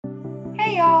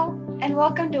y'all, and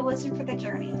welcome to Wisdom for the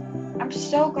Journey. I'm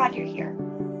so glad you're here.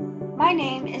 My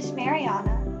name is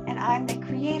Mariana, and I'm the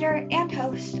creator and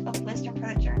host of Wisdom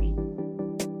for the Journey.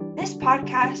 This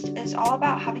podcast is all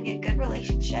about having a good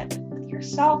relationship with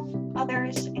yourself,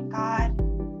 others, and God,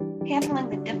 handling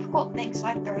the difficult things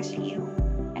life throws at you,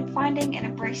 and finding and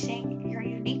embracing your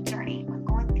unique journey when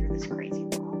going through this crazy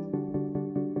world.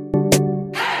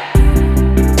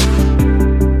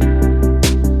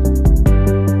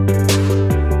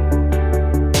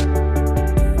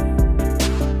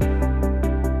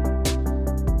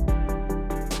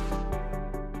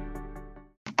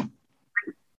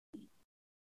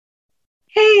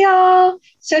 Hey y'all!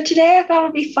 So today I thought it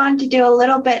would be fun to do a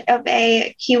little bit of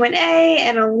a Q&A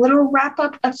and a little wrap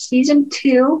up of season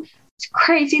 2. It's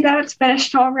crazy that it's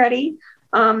finished already.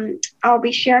 I'll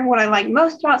be sharing what I like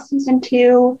most about season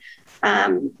 2,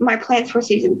 my plans for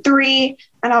season 3,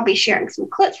 and I'll be sharing some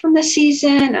clips from the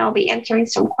season, and I'll be answering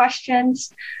some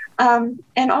questions.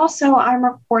 And also I'm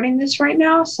recording this right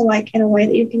now, so like in a way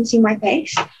that you can see my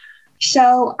face.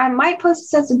 So I might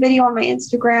post this as a video on my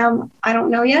Instagram. I don't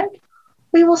know yet.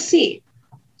 We will see.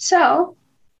 So,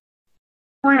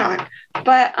 why not?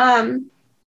 But,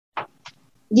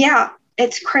 yeah,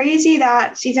 it's crazy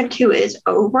that season 2 is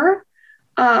over.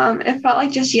 It felt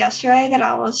like just yesterday that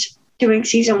I was doing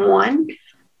season 1.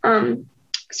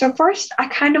 So first, I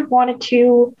kind of wanted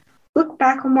to look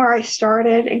back on where I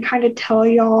started and kind of tell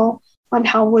y'all on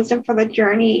how Wisdom for the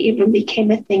Journey even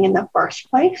became a thing in the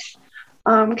first place.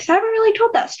 Because I haven't really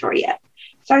told that story yet.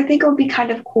 So I think it would be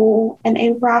kind of cool and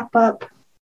a wrap up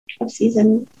of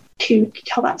season 2 to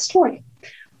tell that story.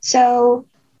 So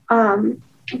I'm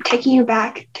taking you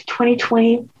back to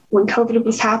 2020 when COVID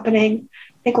was happening.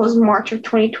 I think it was March of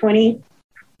 2020.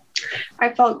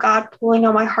 I felt God pulling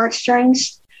on my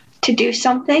heartstrings to do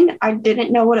something. I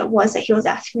didn't know what it was that he was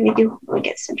asking me to do. Let me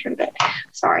get centered a bit.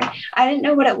 Sorry. I didn't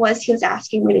know what it was he was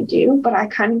asking me to do, but I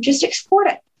kind of just explored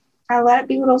it. I let it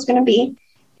be what it was going to be.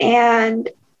 And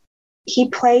he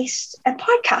placed a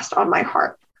podcast on my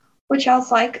heart, which I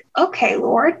was like, okay,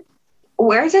 Lord,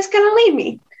 where is this going to lead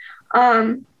me?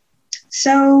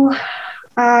 So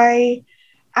I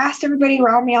asked everybody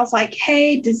around me, I was like,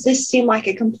 hey, does this seem like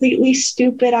a completely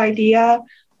stupid idea,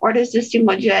 or does this seem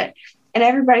legit? And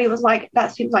everybody was like,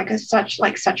 that seems like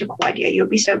such a cool idea. You'll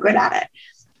be so good at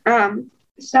it.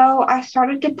 So I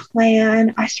started to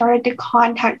plan. I started to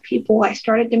contact people. I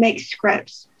started to make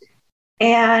scripts.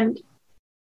 And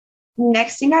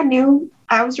next thing I knew,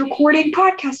 I was recording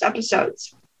podcast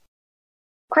episodes.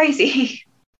 Crazy.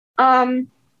 But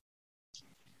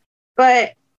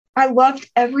I loved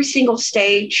every single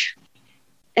stage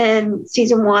in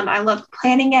season 1. I loved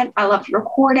planning it. I loved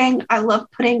recording. I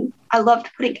loved putting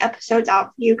episodes out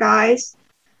for you guys.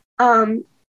 And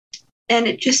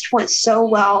it just went so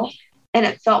well, and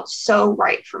it felt so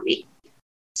right for me.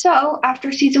 So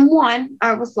after season 1,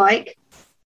 I was like,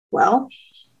 well,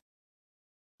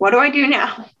 what do I do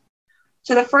now?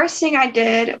 So the first thing I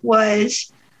did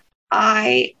was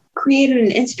I created an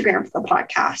Instagram for the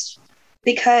podcast,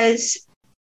 because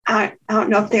I don't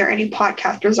know if there are any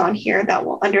podcasters on here that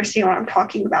will understand what I'm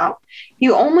talking about.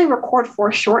 You only record for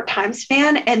a short time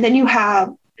span, and then you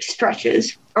have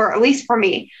stretches, or at least for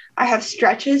me, I have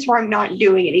stretches where I'm not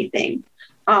doing anything.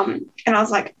 And I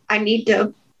was like, I need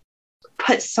to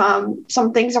put some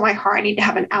things on my heart. I need to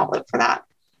have an outlet for that.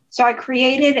 So I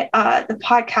created the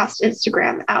podcast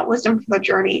Instagram at Wisdom for the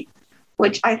Journey,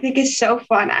 which I think is so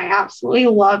fun. I absolutely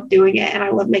love doing it, and I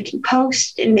love making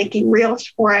posts and making reels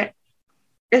for it.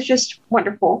 It's just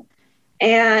wonderful.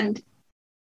 And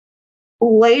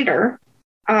later,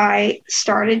 I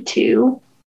started to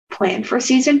plan for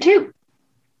season 2,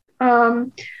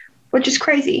 which is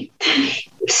crazy.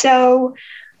 So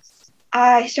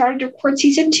I started to record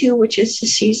season 2, which is the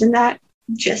season that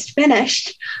just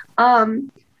finished.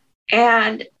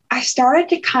 And I started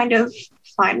to kind of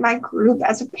find my groove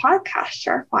as a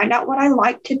podcaster, find out what I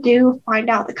like to do, find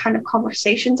out the kind of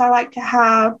conversations I like to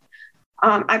have.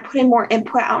 I put in more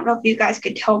input. I don't know if you guys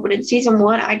could tell, but in season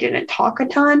 1, I didn't talk a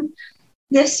ton.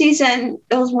 This season,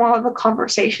 it was more of a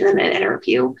conversation than an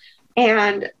interview.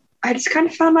 And I just kind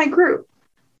of found my groove.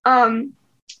 And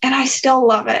I still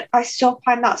love it. I still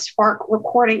find that spark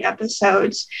recording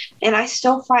episodes. And I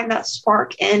still find that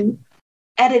spark in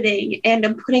editing and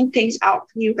in putting things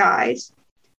out for you guys.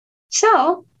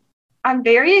 So I'm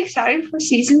very excited for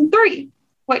season 3,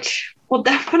 which will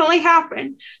definitely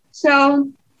happen.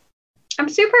 So I'm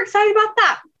super excited about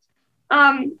that.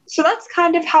 So that's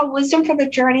kind of how Wisdom for the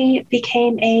Journey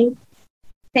became a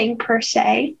thing per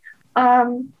se.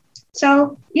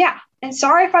 So yeah, And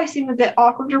sorry if I seem a bit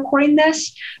awkward recording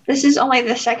this. This is only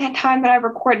the second time that I've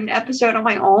recorded an episode on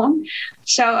my own.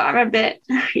 So I'm a bit,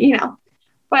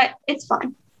 but it's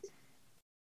fine.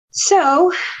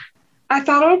 So I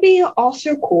thought it would be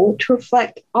also cool to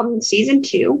reflect on season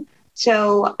 2.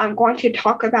 So I'm going to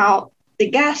talk about the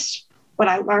guests, what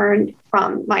I learned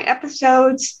from my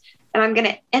episodes, and I'm going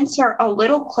to insert a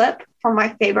little clip from my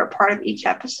favorite part of each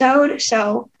episode.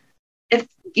 So if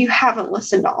you haven't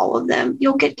listened to all of them,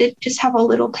 you'll get to just have a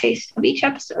little taste of each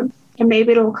episode, and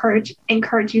maybe it'll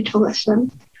encourage you to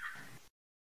listen.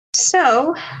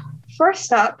 So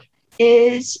first up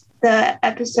is the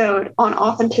episode on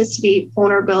authenticity,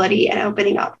 vulnerability, and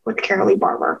opening up with Carolee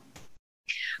Barber.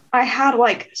 I had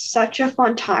such a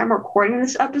fun time recording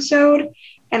this episode,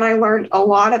 and I learned a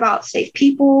lot about safe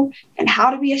people and how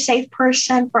to be a safe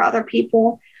person for other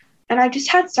people. And I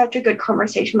just had such a good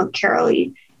conversation with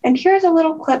Carolee. And here's a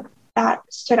little clip that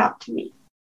stood out to me.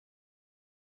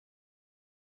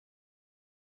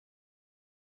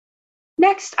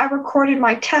 Next, I recorded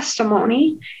my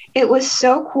testimony. It was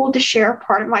so cool to share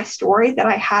part of my story that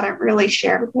I hadn't really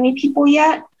shared with many people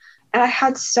yet. And I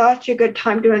had such a good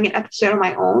time doing an episode on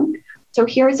my own. So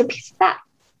here's a piece of that.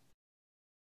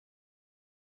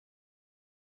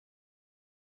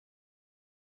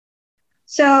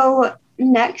 So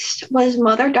next was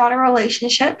mother-daughter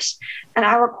relationships. And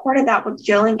I recorded that with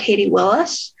Jill and Katie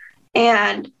Willis.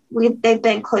 And they've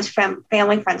been close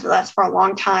family friends with us for a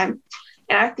long time.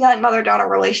 And I feel like mother-daughter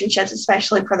relationships,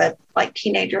 especially for the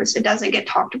teenagers, it doesn't get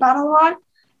talked about a lot.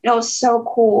 It was so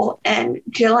cool. And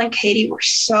Jill and Katie were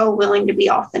so willing to be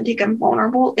authentic and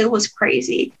vulnerable. It was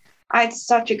crazy. I had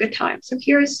such a good time. So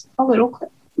here's a little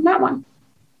clip from that one.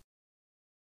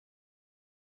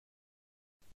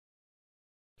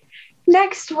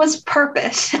 Next was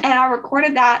purpose. And I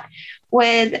recorded that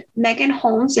with Megan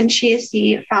Holmes, and she is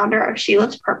the founder of She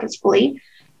Lives Purposefully.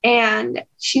 And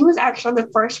she was actually the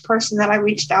first person that I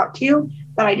reached out to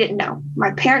that I didn't know.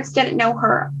 My parents didn't know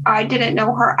her. I didn't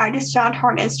know her. I just found her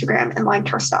on Instagram and liked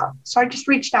her stuff. So I just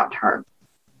reached out to her.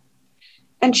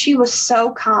 And she was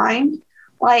so kind.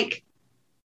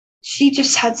 She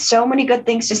just had so many good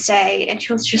things to say. And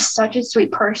she was just such a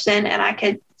sweet person. And I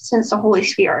could sense the Holy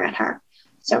Spirit in her.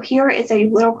 So here is a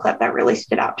little clip that really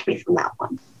stood out to me from that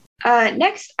one.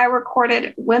 Next, I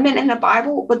recorded Women in the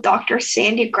Bible with Dr.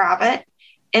 Sandy Gravett.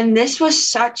 And this was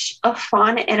such a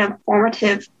fun and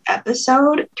informative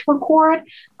episode to record.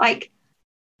 I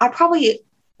probably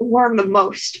learned the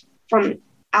most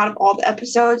out of all the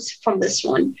episodes from this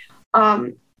one.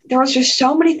 There was just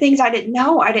so many things I didn't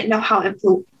know. I didn't know how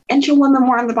influential women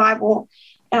were in the Bible,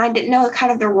 and I didn't know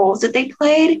kind of the roles that they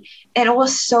played. And it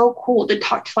was so cool to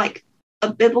talk to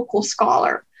a biblical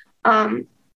scholar. And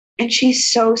she's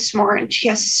so smart, and she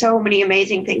has so many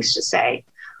amazing things to say.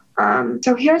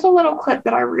 So here's a little clip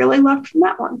that I really loved from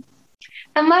that one.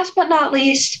 And last but not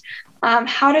least,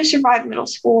 How to Survive Middle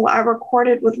School. I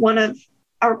recorded this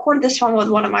one with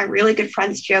one of my really good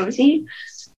friends, Josie.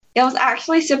 It was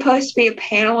actually supposed to be a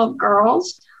panel of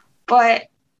girls, but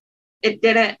it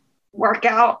didn't work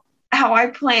out how I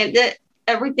planned it.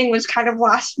 Everything was kind of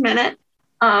last minute,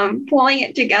 pulling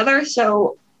it together.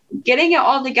 So getting it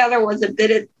all together was a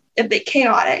bit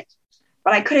chaotic,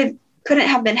 but I couldn't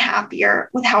have been happier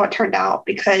with how it turned out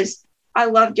because I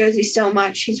love Josie so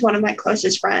much. She's one of my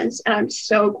closest friends, and I'm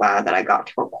so glad that I got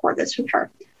to record this with her.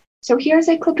 So here's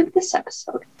a clip of this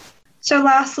episode. So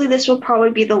lastly, this will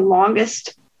probably be the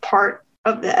longest part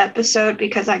of the episode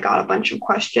because I got a bunch of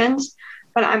questions,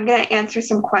 but I'm going to answer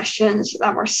some questions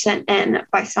that were sent in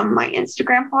by some of my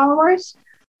Instagram followers.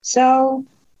 So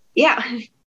yeah.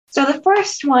 So the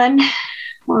first one,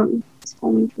 it's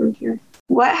going through here.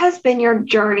 What has been your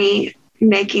journey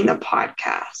making the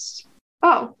podcast?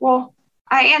 Oh, well,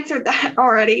 I answered that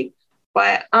already,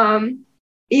 but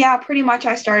yeah, pretty much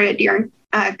I started during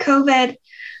COVID.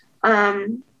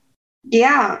 I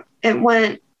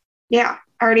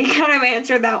already kind of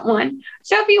answered that one.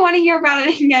 So if you want to hear about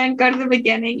it again, go to the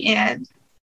beginning and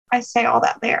I say all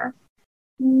that there.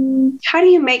 How do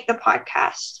you make the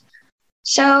podcast?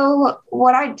 So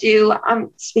what I do,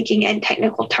 I'm speaking in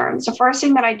technical terms. The first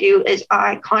thing that I do is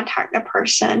I contact the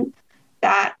person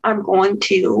that I'm going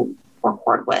to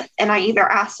record with. And I either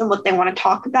ask them what they want to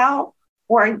talk about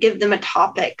or I give them a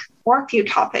topic or a few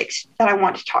topics that I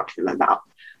want to talk to them about.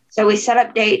 So we set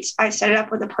up dates. I set it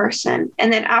up with a person.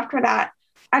 And then after that,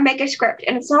 I make a script.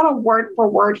 And it's not a word for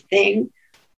word thing,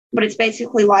 but it's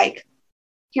basically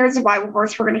here's the Bible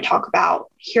verse we're going to talk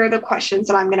about. Here are the questions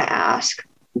that I'm going to ask.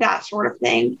 That sort of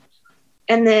thing.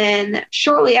 And then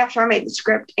shortly after I make the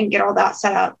script and get all that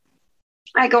set up,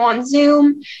 I go on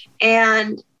Zoom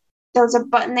and there's a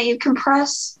button that you can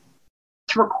press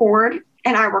to record,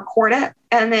 and I record it.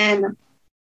 And then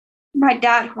my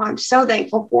dad, who I'm so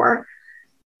thankful for,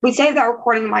 we saved that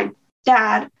recording. My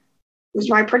dad, who's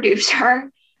my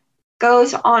producer,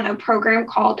 goes on a program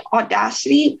called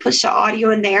Audacity, puts the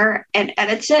audio in there and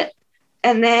edits it.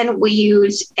 And then we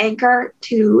use Anchor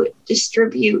to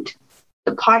distribute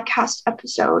the podcast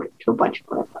episode to a bunch of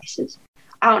other places.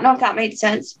 I don't know if that made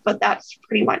sense, but that's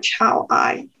pretty much how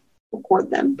I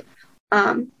record them.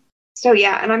 So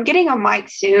yeah, and I'm getting a mic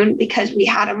soon because we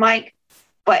had a mic,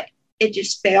 but it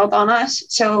just failed on us.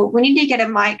 So we need to get a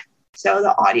mic so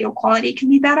the audio quality can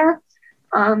be better,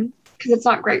 because it's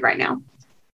not great right now,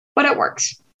 but it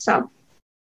works. So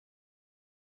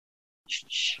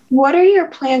what are your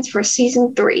plans for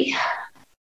season 3?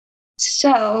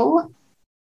 So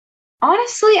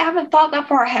honestly, I haven't thought that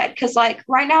far ahead, because like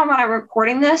right now when I'm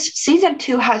recording this, season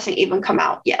 2 hasn't even come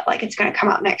out yet. Like it's going to come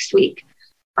out next week.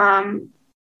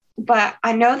 But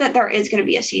I know that there is going to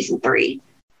be a season 3,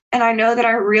 and I know that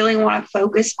I really want to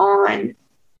focus on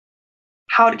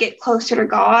how to get closer to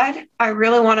God. I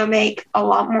really want to make a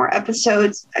lot more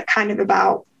episodes kind of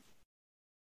about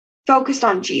focused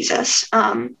on Jesus.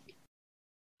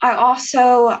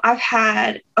 I've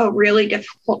had a really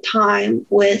difficult time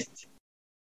with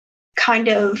kind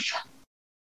of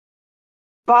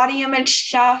body image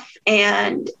stuff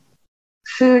and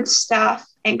food stuff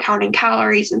and counting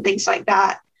calories and things like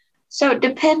that. So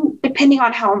depending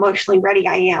on how emotionally ready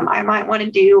I am, I might want to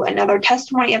do another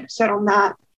testimony episode on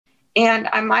that. And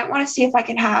I might want to see if I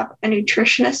can have a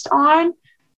nutritionist on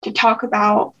to talk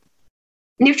about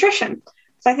nutrition.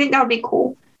 So I think that would be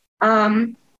cool.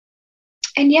 And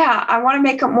yeah, I want to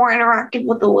make it more interactive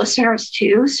with the listeners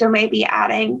too. So maybe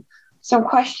adding some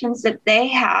questions that they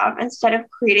have instead of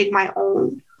creating my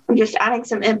own. I'm just adding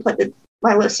some input that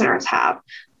my listeners have.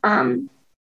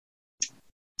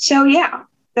 So yeah,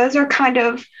 those are kind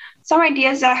of some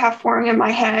ideas that I have forming in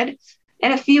my head.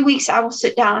 In a few weeks, I will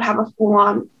sit down and have a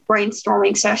full-on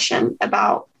brainstorming session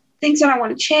about things that I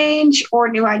want to change or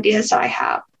new ideas that I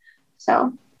have.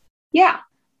 So yeah.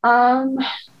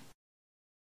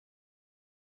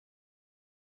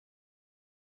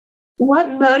 What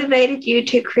motivated you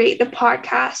to create the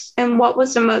podcast, and what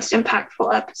was the most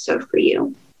impactful episode for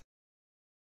you?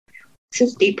 This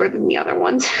is deeper than the other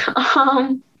ones.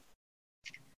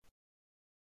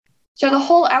 So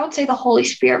I would say the Holy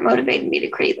Spirit motivated me to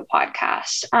create the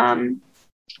podcast.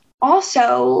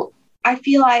 Also, I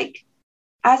feel like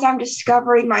as I'm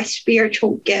discovering my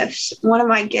spiritual gifts, one of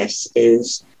my gifts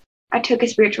is I took a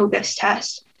spiritual gifts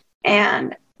test,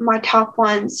 and my top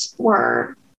ones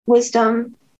were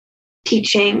wisdom,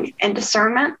 teaching, and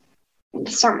discernment. And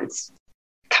discernment's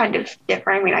kind of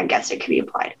different. I mean, I guess it could be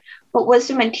applied. But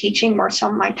wisdom and teaching were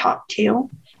some of my top 2.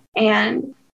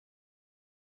 And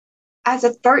as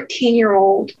a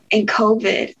 13-year-old in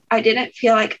COVID, I didn't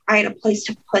feel like I had a place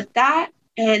to put that,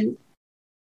 and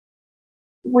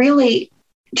really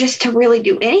just to really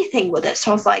do anything with it.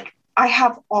 So I was like, I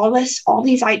have all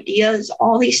these ideas,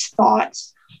 all these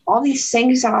thoughts, all these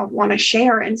things that I want to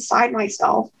share inside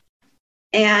myself.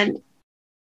 And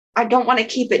I don't want to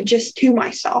keep it just to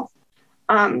myself.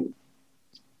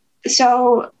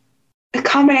 So the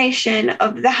combination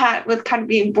of that with kind of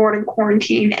being bored in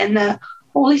quarantine and the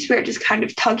Holy Spirit just kind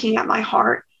of tugging at my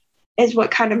heart is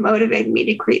what kind of motivated me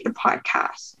to create the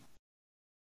podcast.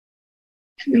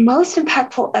 And the most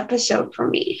impactful episode for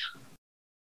me,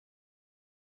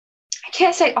 I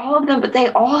can't say all of them, but they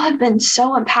all have been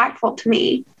so impactful to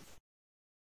me.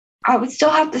 I would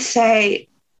still have to say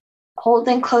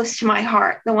holding close to my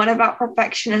heart, the one about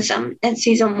perfectionism in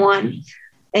season 1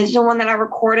 is the one that I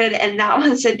recorded. And that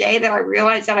was the day that I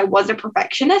realized that I was a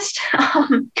perfectionist.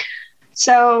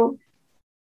 So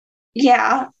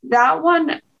yeah, that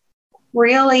one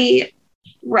really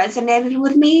resonated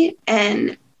with me.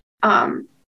 And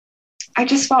I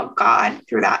just felt God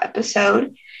through that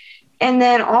episode. And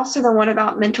then also the one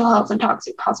about mental health and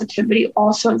toxic positivity,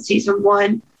 also in season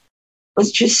 1,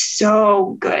 was just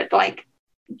so good. Like,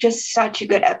 just such a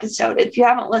good episode. If you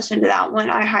haven't listened to that one,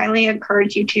 I highly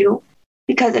encourage you to,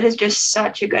 because it is just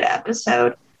such a good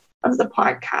episode of the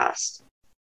podcast.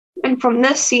 And from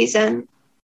this season,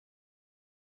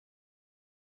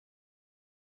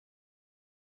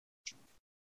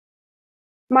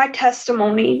 my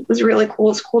testimony was really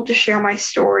cool. It's cool to share my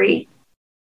story.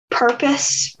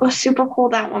 Purpose was super cool.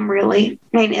 That one really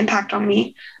made an impact on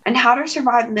me. And how to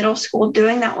survive middle school,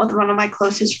 doing that with one of my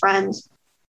closest friends,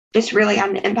 just really had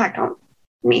an impact on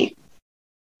me.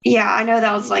 Yeah, I know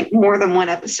that was like more than one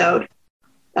episode.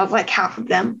 That was like half of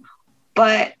them.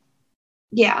 But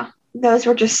yeah, those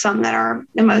were just some that are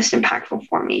the most impactful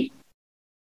for me.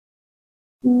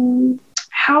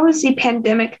 how has the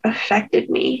pandemic affected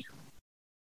me?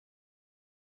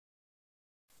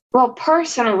 Well,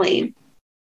 personally,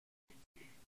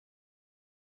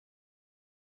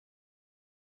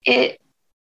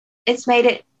 it's made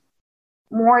it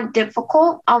more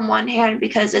difficult on one hand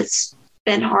because it's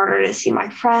been harder to see my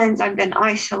friends. I've been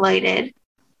isolated.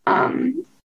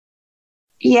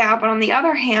 Yeah, but on the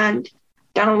other hand,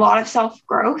 done a lot of self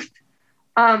growth.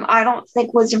 I don't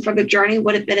think Wisdom for the Journey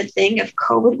would have been a thing if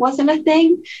COVID wasn't a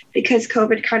thing, because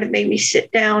COVID kind of made me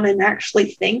sit down and actually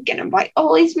think and invite the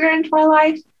Holy Spirit into my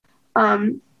life.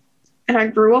 And I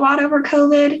grew a lot over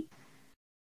COVID.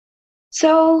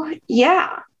 So,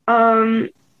 yeah,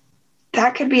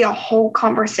 that could be a whole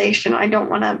conversation. I don't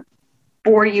want to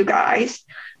bore you guys,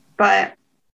 but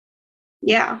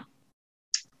yeah.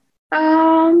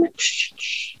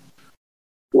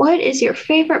 What is your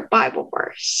favorite Bible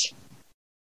verse?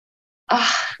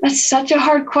 That's such a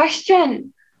hard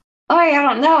question. Oh, I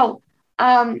don't know.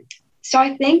 So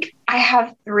I think I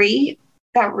have 3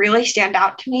 that really stand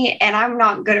out to me, and I'm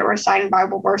not good at reciting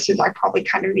Bible verses. I probably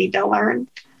kind of need to learn.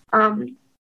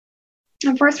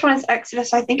 The first one is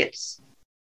Exodus. I think it's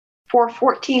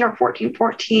 4:14 or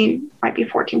 14:14. Might be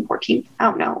 14:14. I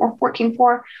don't know, or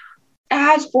 14:4. It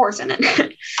has 4s in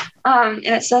it. And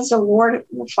it says the Lord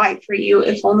will fight for you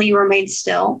if only you remain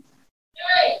still.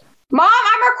 Mom,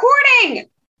 I'm recording.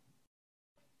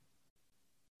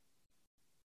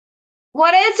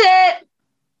 What is it?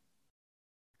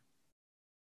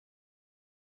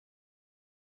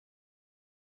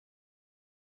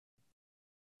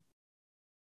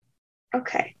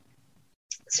 Okay.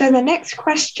 So the next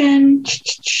question,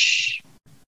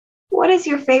 what is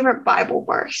your favorite Bible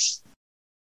verse?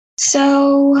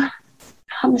 So,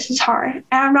 this is hard. And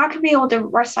I'm not going to be able to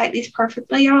recite these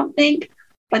perfectly, I don't think,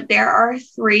 but there are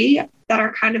 3 that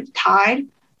are kind of tied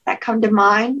that come to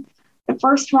mind. The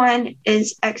first one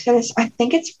is Exodus. I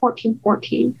think it's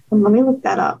 14:14. And let me look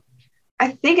that up. I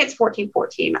think it's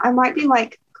 14:14. I might be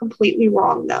like completely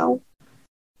wrong though.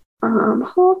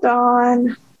 Hold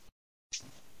on.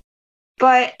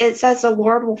 But it says the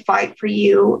Lord will fight for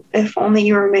you if only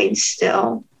you remain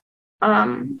still.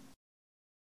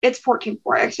 It's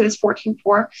 14:4. Exodus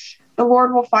 14:4. The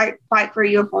Lord will fight for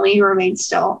you if only you remain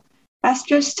still. That's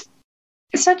just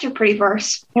such a pretty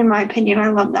verse, in my opinion. I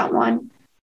love that one.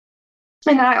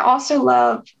 And I also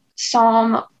love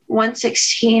Psalm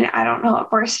 116. I don't know what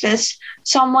verse it is.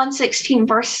 Psalm 116,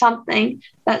 verse something,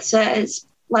 that says,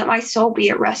 "Let my soul be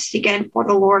at rest again, for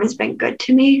the Lord has been good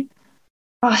to me."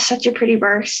 Oh, such a pretty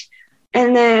verse.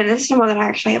 And then this is the one that I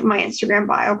actually have in my Instagram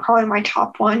bio. Probably my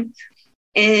top one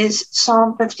is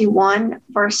Psalm 51,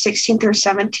 verse 16 through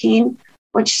 17,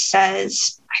 which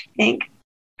says, I think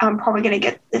I'm probably going to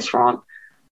get this wrong.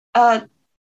 The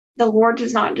Lord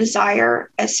does not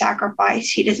desire a sacrifice.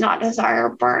 He does not desire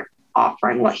a burnt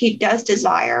offering. What he does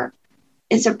desire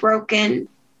is a broken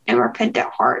and repentant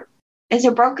heart. Is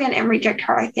a broken and rejected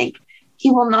heart, I think. He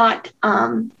will not,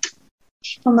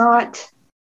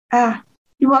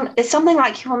 it's something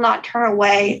like he will not turn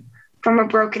away from a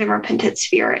broken and repentant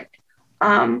spirit.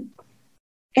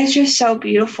 It's just so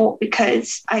beautiful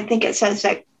because I think it says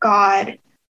that God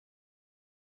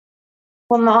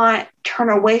will not turn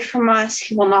away from us.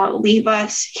 He will not leave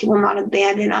us. He will not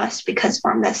abandon us because of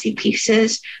our messy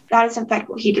pieces. That is, in fact,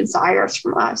 what he desires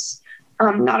from us.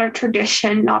 Not a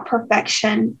tradition, not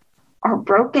perfection, our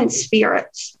broken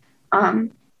spirits.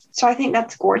 So I think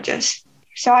that's gorgeous.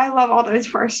 So I love all those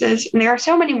verses, and there are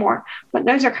so many more, but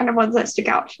those are kind of ones that stick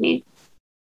out to me.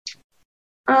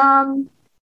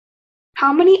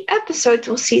 How many episodes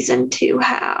will season 2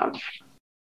 have?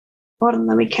 Hold on,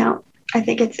 let me count. I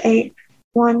think it's 8.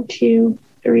 1, 2,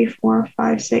 3, 4,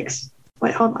 5, 6.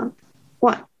 Wait, hold on.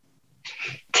 1,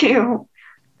 2,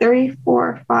 3,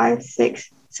 4, 5, 6,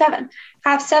 7. I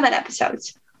have 7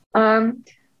 episodes.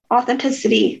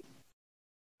 Authenticity,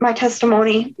 my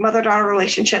testimony, mother-daughter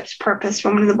relationships, purpose,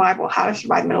 women in the Bible, how to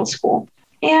survive middle school,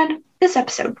 and this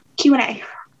episode, Q&A.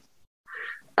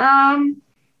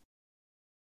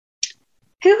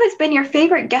 Who has been your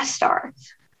favorite guest star?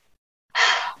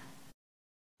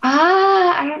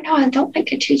 I don't know. I don't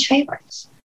think I choose favorites.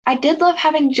 I did love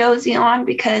having Josie on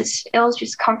because it was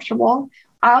just comfortable.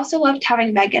 I also loved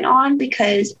having Megan on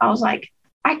because I was like,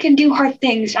 I can do hard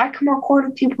things. I can record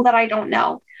with people that I don't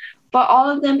know. But all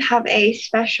of them have a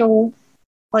special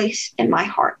place in my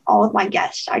heart. All of my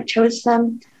guests. I chose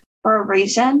them for a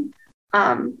reason.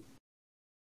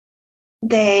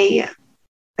 They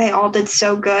all did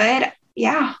so good.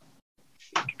 Yeah.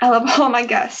 I love all of my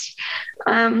guests.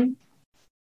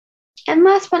 And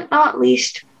last but not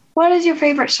least, what is your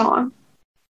favorite song?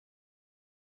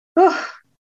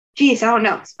 geez, I don't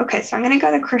know. Okay, so I'm going to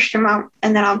go the Christian route,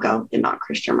 and then I'll go the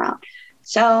non-Christian route.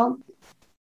 So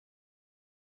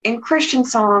in Christian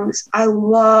songs, I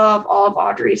love all of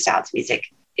Audrey Stat's music.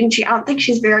 And I don't think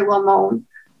she's very well known,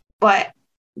 but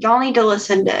y'all need to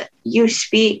listen to You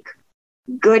Speak,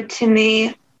 Good to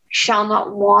Me, Shall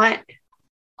Not Want.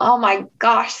 Oh my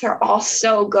gosh, they're all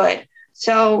so good.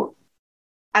 So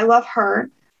I love her.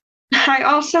 I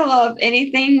also love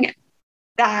anything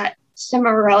that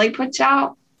Cimarelli puts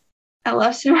out. I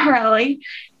love Cimarelli.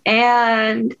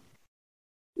 And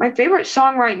my favorite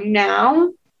song right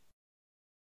now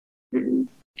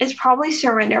is probably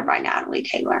Surrender by Natalie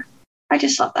Taylor. I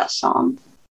just love that song.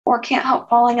 Or Can't Help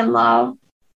Falling in Love.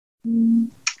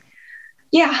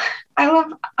 Yeah,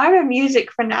 I'm a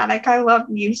music fanatic. I love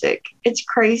music. It's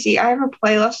crazy. I have a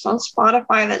playlist on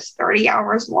Spotify that's 30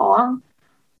 hours long.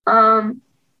 I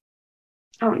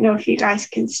don't know if you guys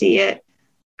can see it,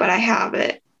 but I have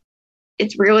it.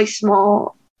 It's really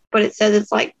small, but it says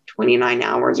it's like 29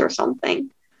 hours or something.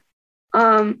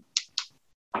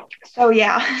 So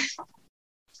yeah.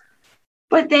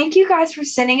 But thank you guys for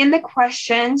sending in the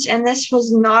questions. And this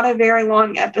was not a very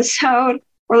long episode,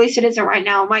 or at least it isn't right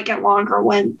now. It might get longer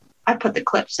when I put the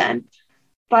clips in.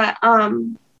 But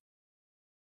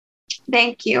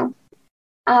thank you.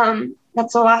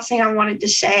 That's the last thing I wanted to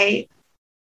say.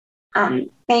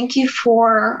 Thank you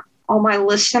for all my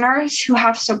listeners who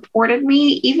have supported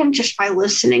me, even just by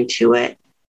listening to it.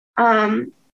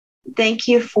 Thank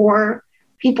you for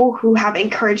people who have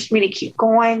encouraged me to keep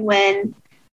going when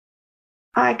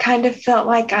I kind of felt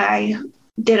like I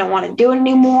didn't want to do it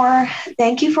anymore.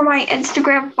 Thank you for my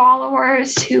Instagram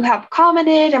followers who have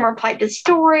commented and replied to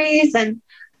stories and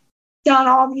done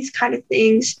all these kind of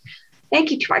things.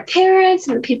 Thank you to my parents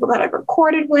and the people that I've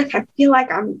recorded with. I feel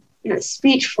like I'm in a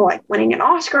speech for like winning an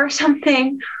Oscar or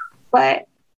something. But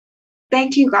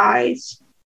thank you guys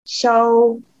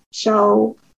so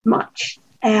much.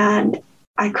 And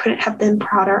I couldn't have been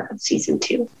prouder of season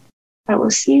 2. I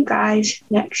will see you guys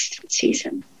next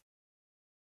season.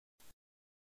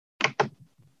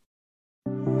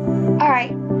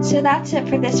 Alright, so that's it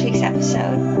for this week's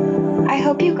episode. I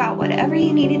hope you got whatever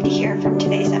you needed to hear from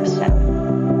today's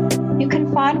episode. You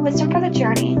can find Wisdom for the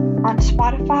Journey on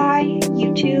Spotify,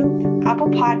 YouTube, Apple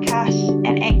Podcasts,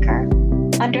 and Anchor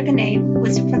under the name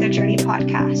Wisdom for the Journey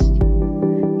Podcast.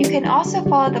 You can also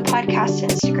follow the podcast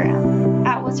Instagram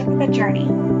at Wisdom for the Journey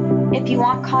if you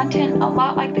want content a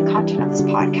lot like the content of this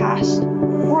podcast,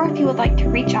 or if you would like to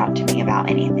reach out to me about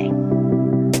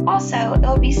anything. Also, it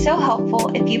would be so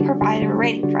helpful if you provided a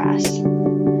rating for us,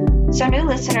 so new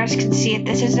listeners can see if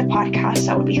this is a podcast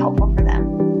that would be helpful for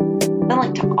them. The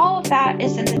link to all of that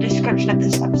is in the description of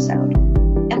this episode.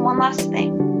 And one last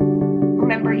thing,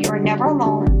 remember you are never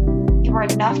alone. You are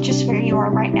enough just where you are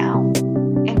right now,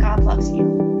 and God loves you.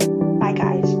 Bye,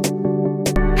 guys.